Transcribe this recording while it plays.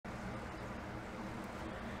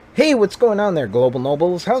Hey, what's going on there, Global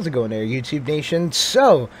Nobles? How's it going there, YouTube Nation?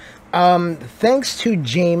 So, thanks to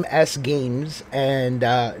JamesSGames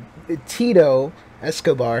and Tito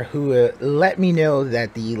Escobar, who let me know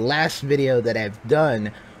that the last video that I've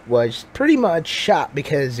done was pretty much shot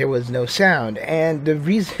because there was no sound. And the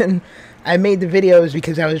reason I made the video is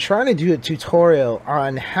because I was trying to do a tutorial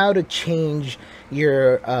on how to change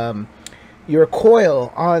your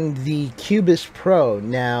coil on the Cubis Pro.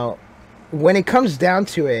 Now, when it comes down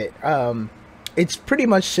to it, it's pretty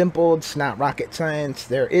much simple. It's not rocket science.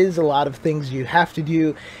 There is a lot of things you have to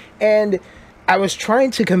do, and I was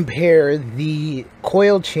trying to compare the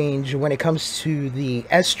coil change when it comes to the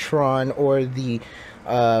S-Tron or the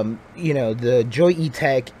the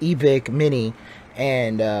Joyetech Evic Mini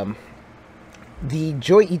and the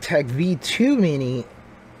Joyetech V2 Mini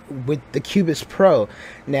with the Cubis Pro.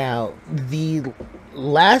 Now, the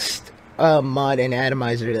last mod and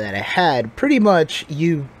atomizer that I had, pretty much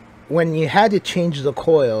when you had to change the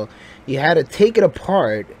coil, you had to take it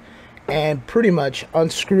apart and pretty much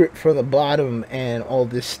unscrew it from the bottom and all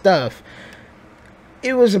this stuff.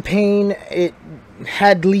 It was a pain. It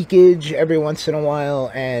had leakage every once in a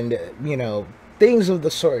while, and things of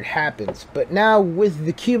the sort happens. But now with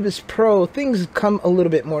the Cubis Pro, things come a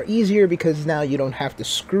little bit more easier because now you don't have to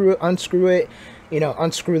unscrew it,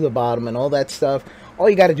 unscrew the bottom and all that stuff. All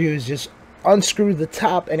you got to do is just unscrew the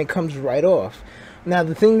top and it comes right off. Now,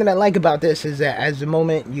 the thing that I like about this is that at the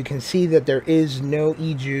moment you can see that there is no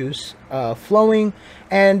ejuice flowing,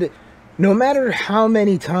 and no matter how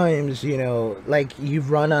many times like you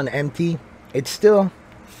run on empty, it still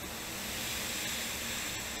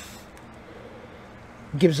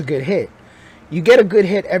gives a good hit. You get a good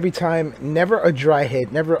hit every time, never a dry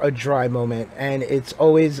hit, never a dry moment, and it's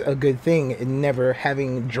always a good thing in never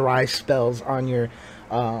having dry spells on your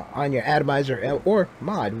atomizer or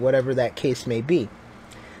mod, whatever that case may be.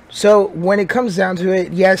 So when it comes down to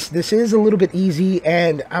it, yes, this is a little bit easy,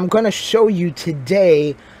 and I'm going to show you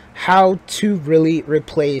today how to really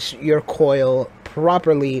replace your coil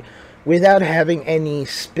properly without having any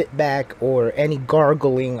spitback or any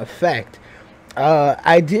gargling effect.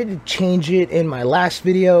 I did change it in my last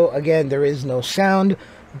video. Again, there is no sound,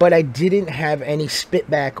 but I didn't have any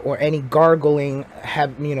spitback or any gargling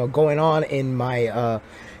going on in my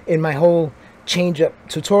whole change up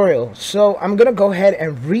tutorial. So I'm gonna go ahead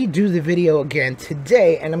and redo the video again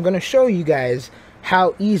today, and I'm gonna show you guys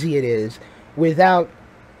how easy it is without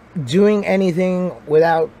doing anything,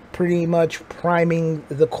 without pretty much priming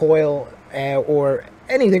the coil or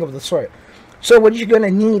anything of the sort. So what you're gonna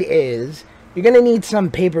need is you're going to need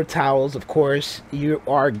some paper towels, of course. You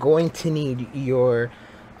are going to need your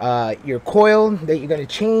coil that you're going to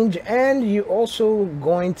change, and you're also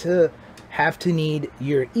going to have to need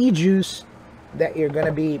your ejuice that you're going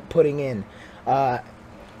to be putting in. The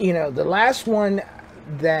last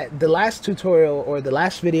tutorial or the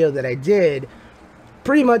last video that I did,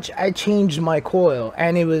 pretty much I changed my coil,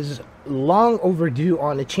 and it was long overdue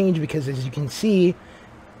on the change because, as you can see,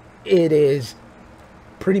 it is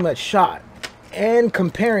pretty much shot. And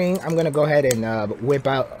comparing, I'm going to go ahead and whip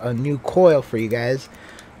out a new coil for you guys.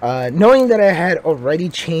 Knowing that I had already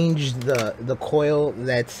changed the coil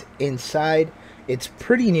that's inside, it's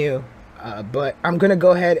pretty new. But I'm going to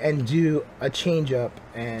go ahead and do a change up,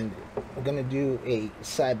 and I'm going to do a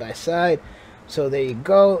side-by-side. So there you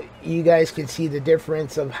go. You guys can see the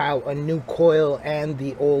difference of how a new coil and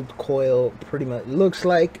the old coil pretty much looks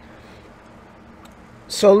like.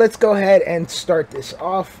 So let's go ahead and start this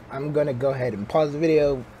off. I'm going to go ahead and pause the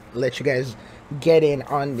video, let you guys get in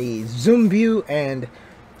on the zoom view, and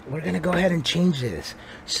we're going to go ahead and change this.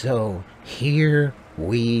 So here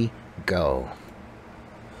we go.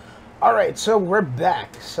 Alright, so we're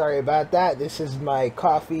back. Sorry about that. This is my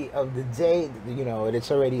coffee of the day.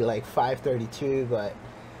 It's already like 5:32, but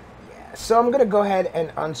yeah. So I'm going to go ahead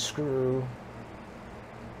and unscrew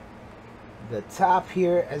the top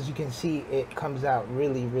here. As you can see, it comes out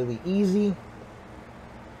really easy.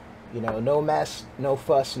 No mess, no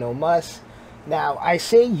fuss, no muss. Now, I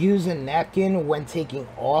say use a napkin when taking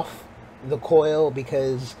off the coil,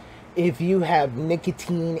 because if you have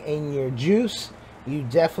nicotine in your juice, you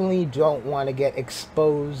definitely don't want to get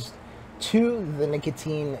exposed to the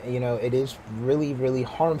nicotine. It is really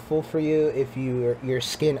harmful for you if your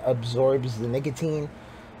skin absorbs the nicotine.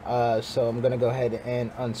 So I'm gonna go ahead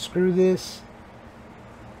and unscrew this.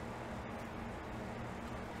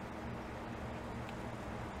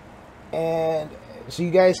 And so you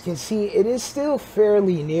guys can see it is still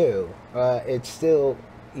fairly new. It's still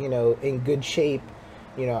in good shape.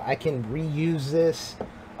 I can reuse this.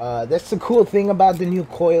 That's the cool thing about the new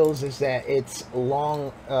coils, is that it's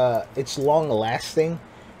long lasting.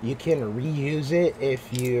 you can reuse it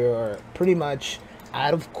if you're pretty much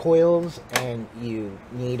out of coils and you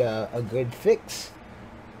need a good fix.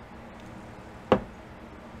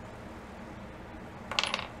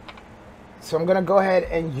 So I'm gonna go ahead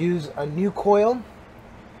and use a new coil.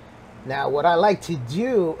 Now what I like to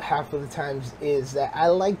do half of the times is that I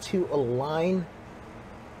like to align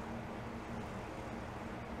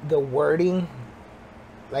the wording.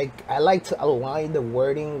 Like, I like to align the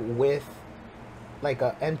wording with like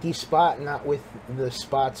an empty spot, not with the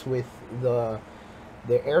spots with the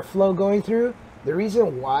airflow going through. The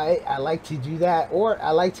reason why I like to do that, or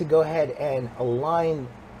I like to go ahead and align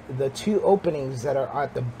the two openings that are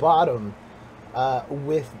at the bottom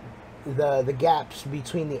with the gaps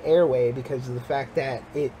between the airway, because of the fact that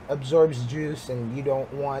it absorbs juice and you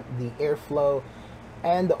don't want the airflow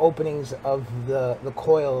and the openings of the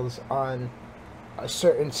coils on a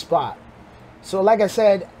certain spot. So like I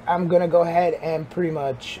said, I'm gonna go ahead and pretty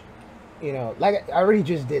much, you know, like I already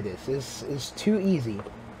just did this. This is too easy.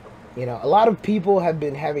 You know, a lot of people have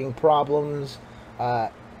been having problems.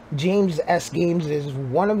 JamesSGames is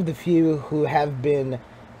one of the few who have been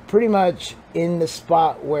pretty much in the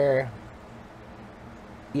spot where,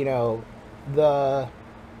 you know, the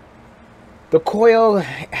coil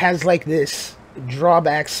has like this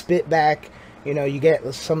drawback, spit back. You know, you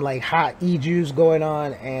get some like hot ejuice going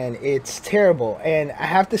on, and it's terrible. And I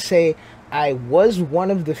have to say, I was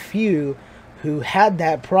one of the few who had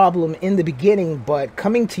that problem in the beginning, but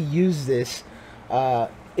coming to use this,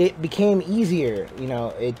 it became easier. You know,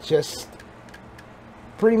 it just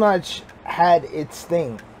pretty much had its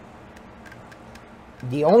thing.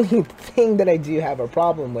 The only thing that I do have a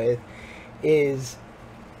problem with is,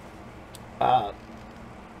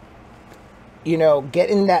 you know,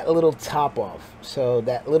 getting that little top off. So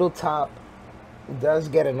that little top does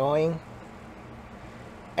get annoying.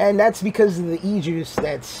 And that's because of the ejuice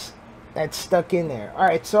that's stuck in there.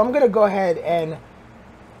 Alright, so I'm going to go ahead and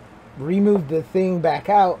remove the thing back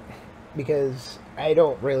out, because I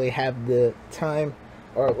don't really have the time.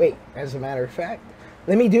 Or wait, as a matter of fact,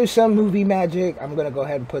 let me do some movie magic. I'm going to go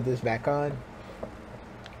ahead and put this back on.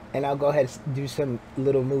 And I'll go ahead and do some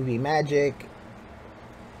little movie magic.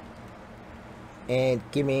 And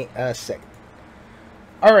give me a second.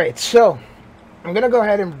 Alright, so I'm going to go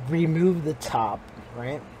ahead and remove the top,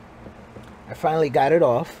 right? I finally got it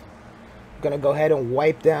off. I'm going to go ahead and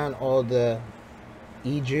wipe down all the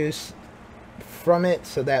e-juice from it,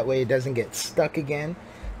 so that way it doesn't get stuck again.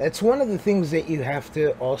 That's one of the things that you have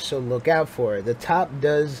to also look out for. The top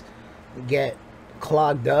does get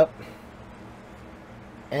clogged up,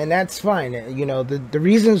 and that's fine. You know, the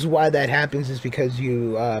reasons why that happens is because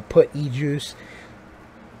you put e-juice,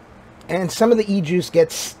 and some of the e-juice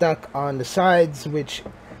gets stuck on the sides, which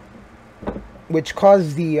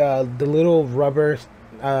causes the little rubber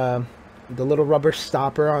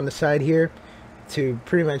stopper on the side here to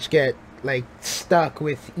pretty much get like stuck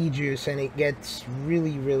with e-juice, and it gets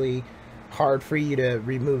really hard for you to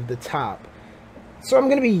remove the top. So I'm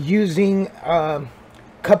going to be using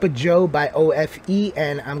Cup of Joe by OFE,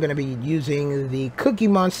 and I'm going to be using the Cookie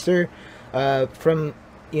Monster from,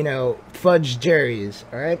 you know, Fudge Jerry's.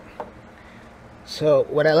 Alright, so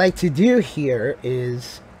what I like to do here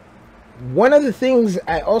is, one of the things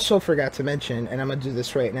I also forgot to mention, and I'm going to do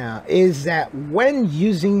this right now, is that when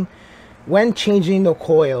changing the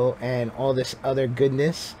coil and all this other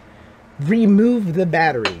goodness, remove the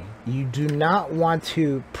battery. You do not want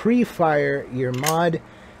to pre-fire your mod,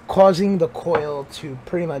 causing the coil to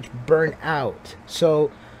pretty much burn out.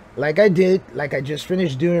 So like I just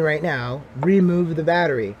finished doing right now, remove the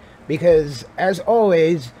battery, because as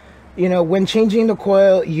always, you know, when changing the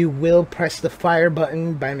coil, you will press the fire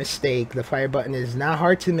button by mistake. The fire button is not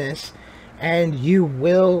hard to miss, and you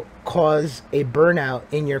will cause a burnout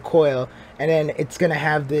in your coil, and then it's gonna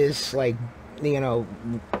have this, like, you know,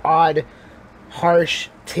 odd, harsh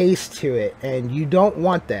taste to it, and you don't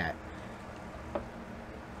want that.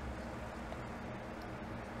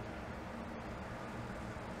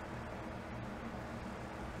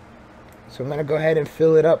 So I'm gonna go ahead and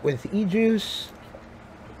fill it up with e-juice.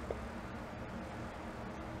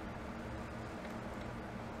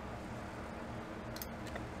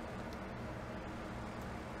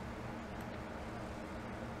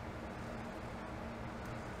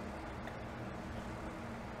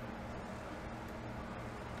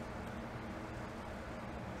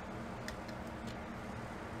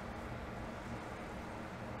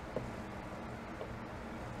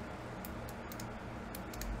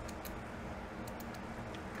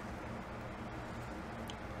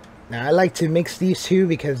 Now I like to mix these two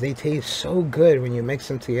because they taste so good when you mix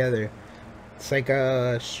them together. It's like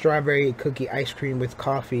a strawberry cookie ice cream with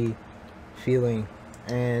coffee feeling,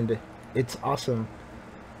 and it's awesome.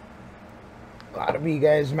 A lot of you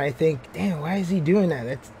guys might think, damn, why is he doing that?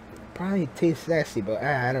 That's probably tastes nasty, but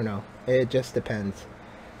I don't know. It just depends.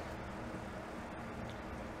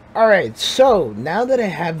 Alright, so now that I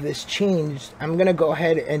have this changed, I'm going to go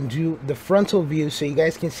ahead and do the frontal view so you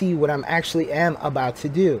guys can see what I'm actually am about to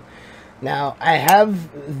do. Now, I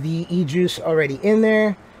have the ejuice already in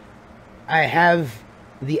there. I have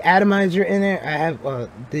the atomizer in there. I have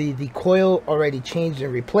the coil already changed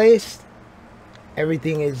and replaced.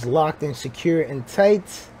 Everything is locked and secure and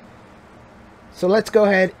tight. So let's go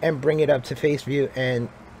ahead and bring it up to face view and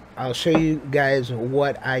I'll show you guys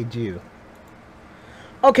what I do.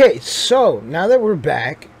 Okay, so now that we're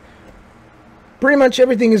back, pretty much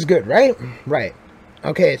everything is good, right? Right.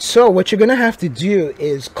 Okay, so what you're going to have to do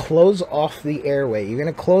is close off the airway. You're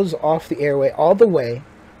going to close off the airway all the way,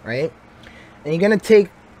 right? And you're going to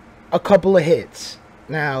take a couple of hits.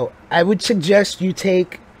 Now, I would suggest you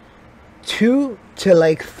take 2 to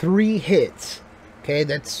like 3 hits. Okay,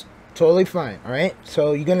 that's totally fine, all right?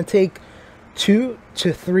 So you're going to take 2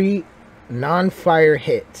 to 3 non-fire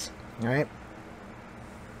hits, all right?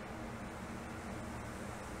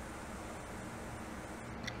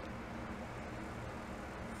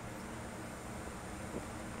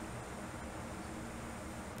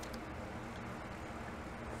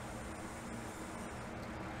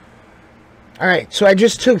 Alright, so I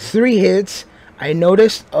just took 3 hits. I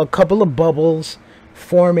noticed a couple of bubbles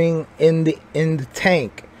forming in the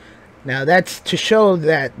tank. Now that's to show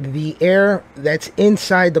that the air that's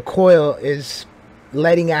inside the coil is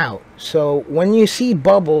letting out. So when you see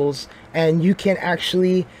bubbles and you can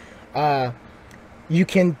actually you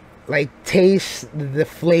can like taste the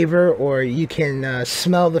flavor, or you can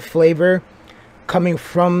smell the flavor coming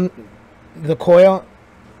from the coil,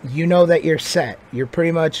 you know that you're set. You're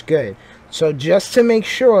pretty much good. So just to make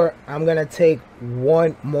sure, I'm going to take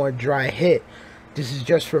one more dry hit. This is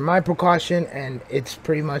just for my precaution, and it's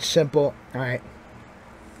pretty much simple. Alright.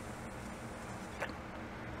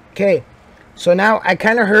 Okay. So now I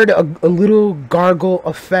kind of heard a little gargle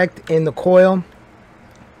effect in the coil.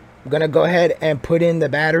 I'm going to go ahead and put in the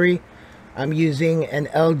battery. I'm using an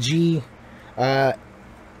LG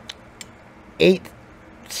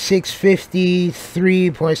 8650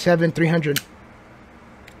 3.7 300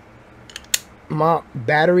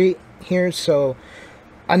 battery here. So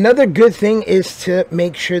another good thing is to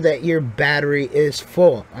make sure that your battery is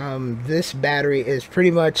full. This battery is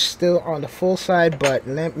pretty much still on the full side, but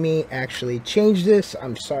let me actually change this.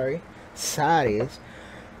 I'm sorry,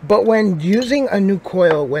 but when using a new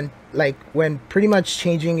coil, when pretty much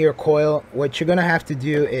changing your coil, what you're gonna have to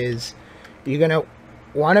do is you're gonna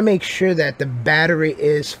want to make sure that the battery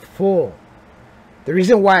is full. The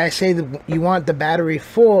reason why I say that you want the battery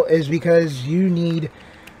full is because you need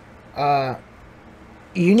to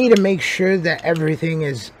make sure that everything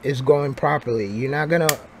is going properly. You're not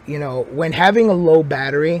gonna, when having a low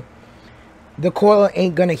battery, the coil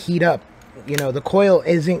ain't gonna heat up. The coil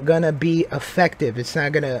isn't gonna be effective. It's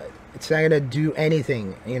not gonna do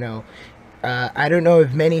anything. I don't know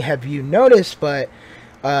if many have you noticed, but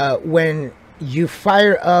when you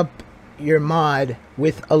fire up your mod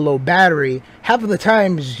with a low battery, half of the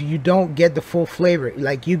times you don't get the full flavor.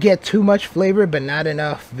 Like, you get too much flavor but not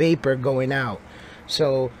enough vapor going out.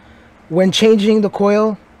 So when changing the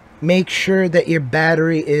coil, make sure that your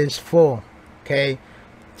battery is full. Okay,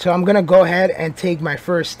 so I'm gonna go ahead and take my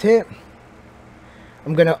first hit.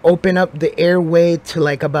 I'm gonna open up the airway to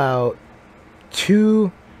like about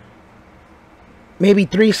 2, maybe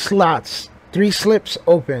 3 slots, 3 slips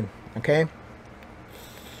open. Okay,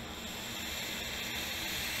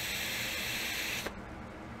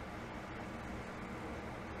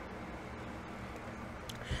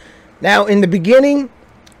 now in the beginning,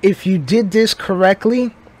 if you did this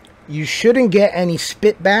correctly, you shouldn't get any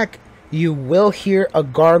spit back. You will hear a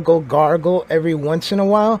gargle every once in a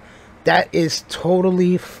while. That is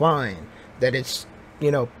totally fine. That is,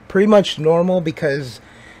 pretty much normal, because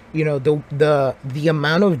the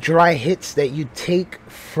amount of dry hits that you take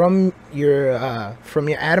from your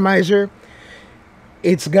atomizer,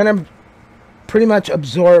 it's gonna pretty much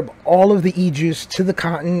absorb all of the ejuice to the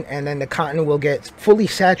cotton, and then the cotton will get fully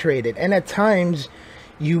saturated. And at times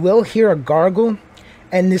you will hear a gargle,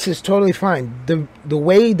 and this is totally fine. The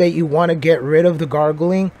way that you want to get rid of the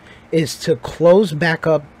gargling is to close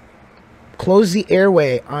the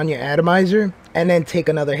airway on your atomizer and then take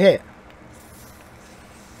another hit.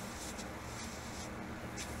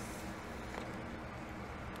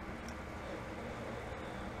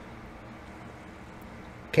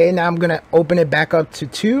 Okay, now I'm gonna open it back up to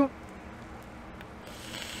 2.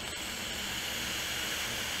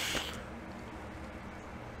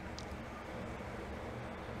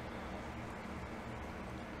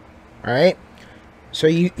 right? So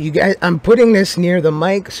you guys, I'm putting this near the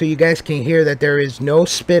mic so you guys can hear that there is no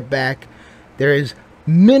spit back. There is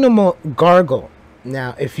minimal gargle.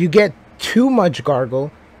 Now, if you get too much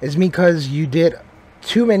gargle, it's because you did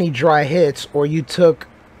too many dry hits, or you took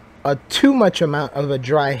a too much amount of a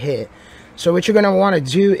dry hit. So what you're going to want to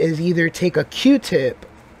do is either take a Q-tip,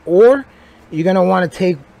 or you're going to want to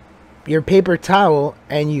take your paper towel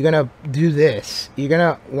and you're going to do this. You're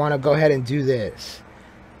going to want to go ahead and do this.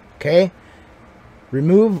 Okay?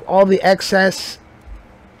 Remove all the excess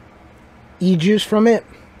e-juice from it,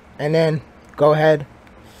 and then go ahead.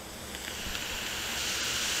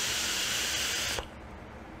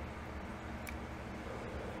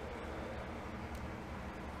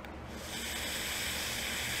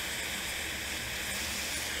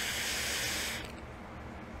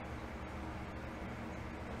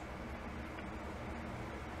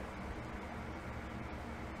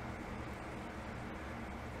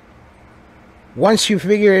 Once you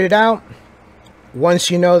figure it out, once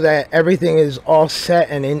you know that everything is all set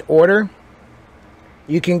and in order,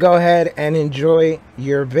 you can go ahead and enjoy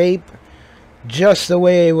your vape just the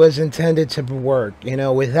way it was intended to work. You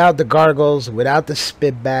know, without the gargles, without the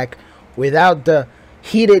spit back, without the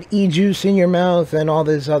heated e-juice in your mouth and all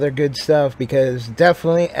this other good stuff. Because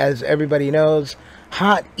definitely, as everybody knows,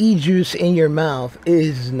 hot e-juice in your mouth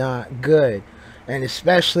is not good. And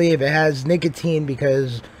especially if it has nicotine,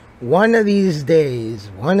 because one of these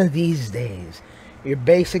days, you're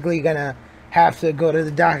basically gonna have to go to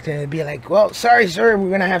the doctor and be like, well, sorry sir,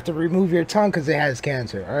 we're gonna have to remove your tongue because it has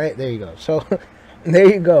cancer. All right, there you go. So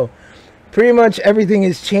there you go. Pretty much everything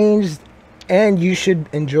is changed, and you should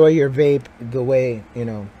enjoy your vape the way, you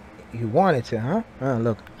know, you want it to, huh? Oh,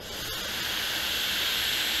 look.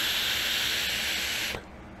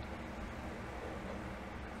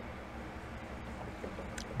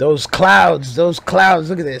 Those clouds, look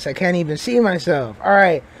at this. I can't even see myself. All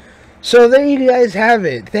right. So there you guys have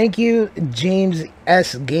it. Thank you,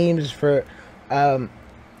 JamesSGames, for,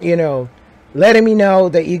 you know, letting me know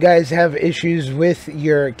that you guys have issues with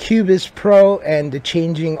your Cubis Pro and the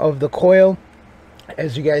changing of the coil.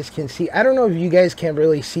 As you guys can see, I don't know if you guys can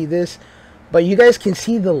really see this, but you guys can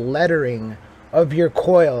see the lettering of your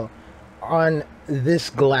coil on this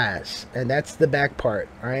glass, and that's the back part.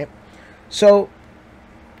 All right. So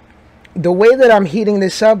the way that I'm heating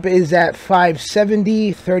this up is at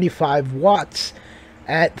 570, 35 watts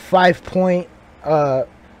at 0.52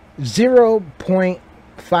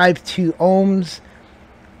 ohms,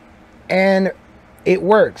 and it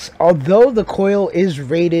works. Although the coil is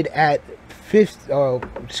rated at the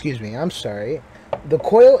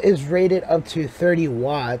coil is rated up to 30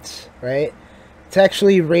 watts, right? It's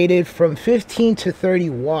actually rated from 15 to 30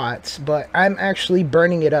 watts, but I'm actually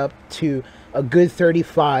burning it up to a good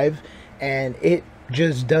 35, and it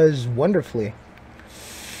just does wonderfully.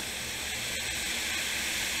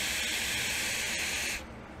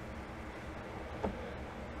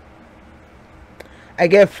 I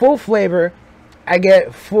get full flavor, I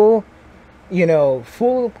get full, you know,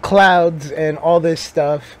 full clouds and all this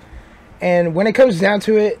stuff. And when it comes down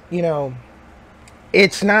to it, you know,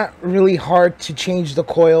 it's not really hard to change the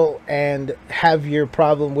coil and have your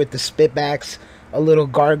problem with the spitbacks, a little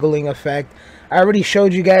gargling effect. I already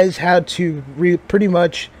showed you guys how to pretty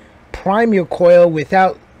much prime your coil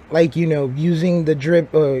without, like, you know, using the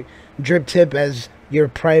drip tip as your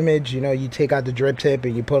primage. You know, you take out the drip tip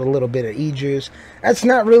and you put a little bit of e-juice. That's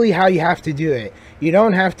not really how you have to do it. You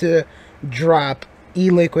don't have to drop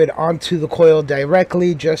e-liquid onto the coil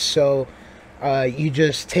directly, just so you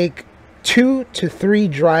just take 2 to 3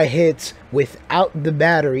 dry hits without the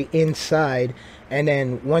battery inside, and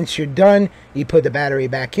then once you're done, you put the battery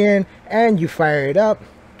back in and you fire it up.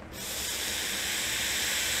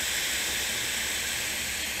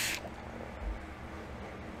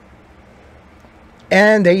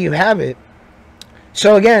 And there you have it.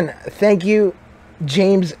 So again, thank you,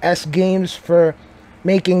 JamesSGames, for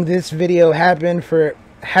making this video happen, for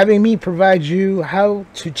having me provide you how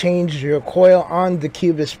to change your coil on the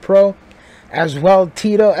Cubis Pro. As well,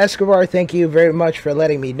 Tito Escobar, thank you very much for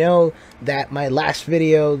letting me know that my last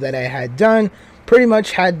video that I had done pretty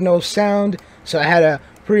much had no sound, so I had to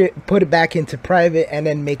put it back into private and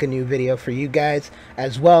then make a new video for you guys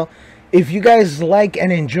as well. If you guys like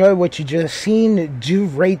and enjoy what you just seen, do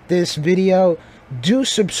rate this video, do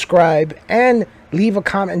subscribe, and leave a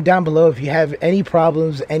comment down below if you have any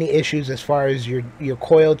problems, any issues as far as your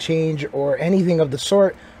coil change or anything of the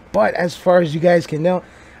sort. But as far as you guys can know,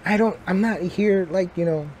 I'm not here, like, you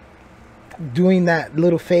know, doing that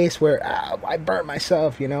little face where I burnt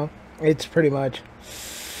myself, you know. It's pretty much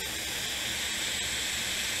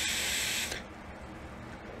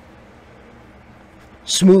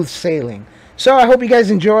smooth sailing. So I hope you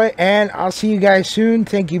guys enjoy, and I'll see you guys soon.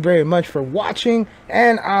 Thank you very much for watching,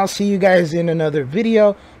 and I'll see you guys in another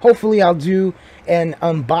video. Hopefully I'll do an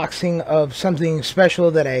unboxing of something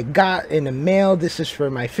special that I got in the mail. This is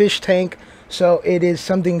for my fish tank, so it is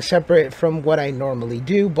something separate from what I normally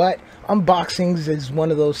do, but unboxings is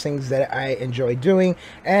one of those things that I enjoy doing,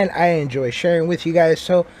 and I enjoy sharing with you guys.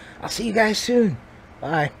 So I'll see you guys soon.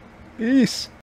 Bye. Peace.